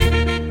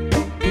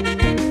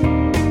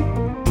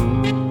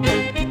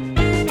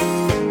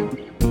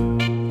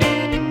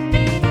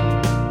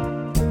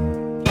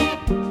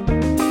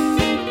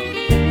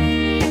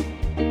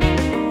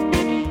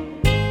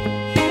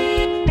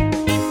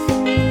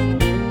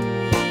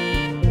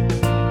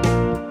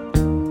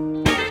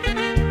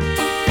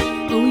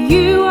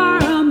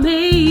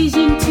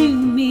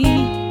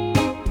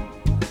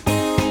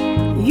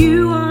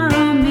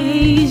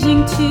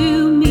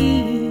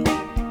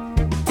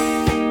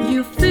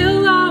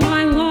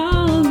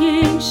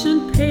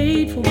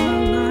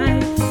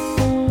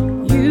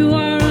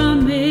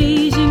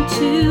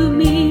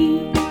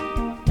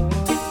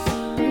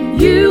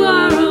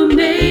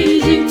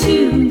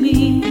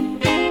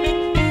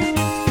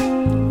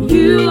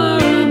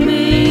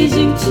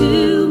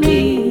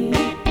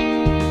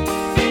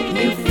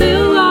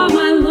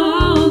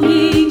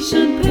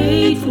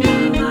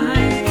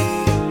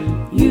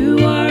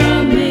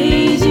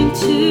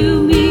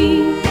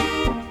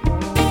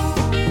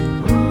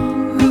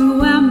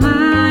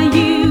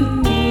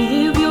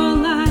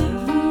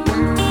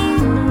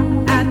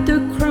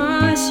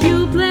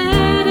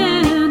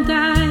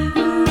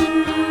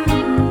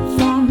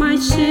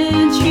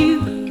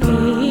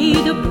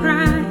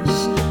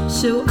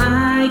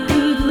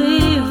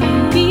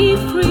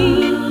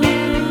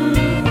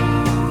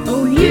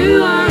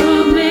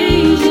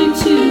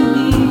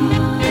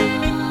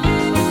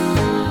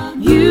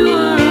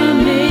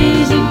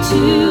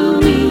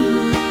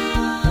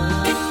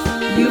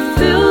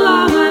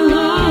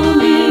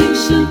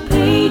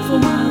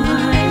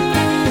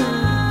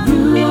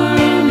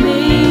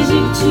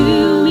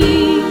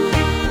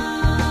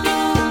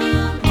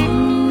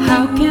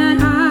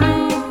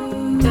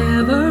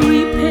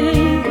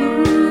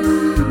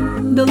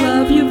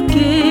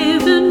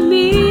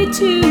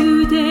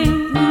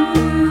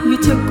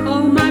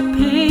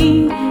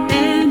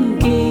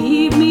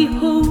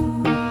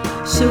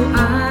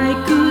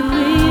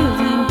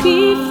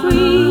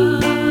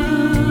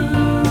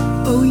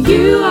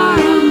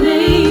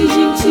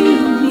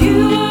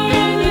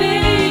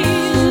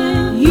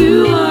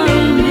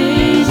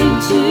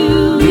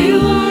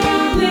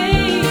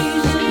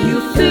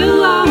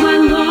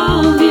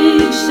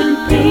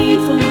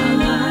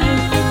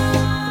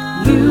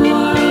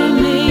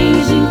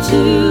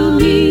to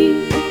me.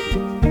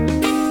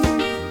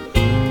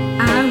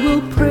 I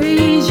will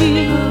praise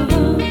you,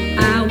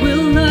 I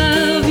will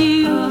love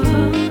you,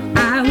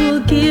 I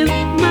will give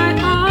my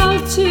all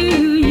to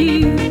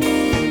you.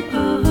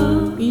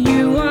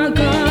 You are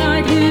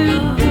God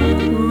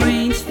who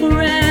reigns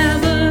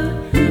forever,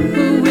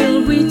 who will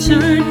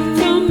return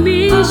for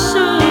me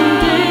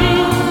someday.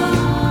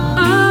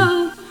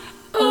 Oh,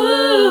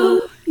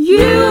 oh,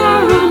 you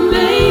are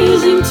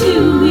amazing to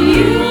me.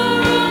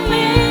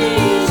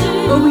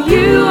 Oh,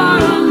 you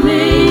are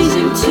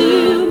amazing to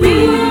me.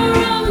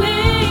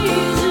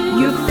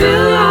 You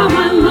fill all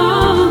my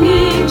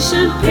longings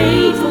and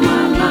paid for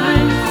my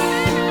life.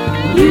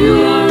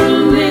 You are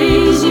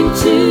amazing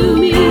to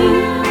me.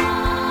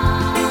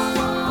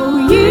 Oh,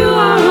 you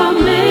are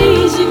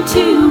amazing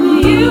to me.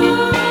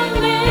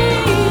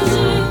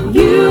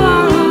 You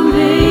are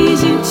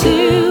amazing to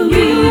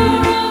me.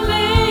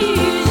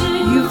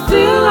 You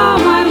fill all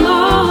my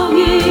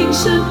longings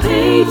and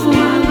paid for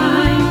my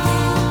life.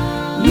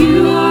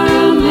 You are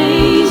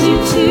amazing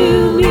to me.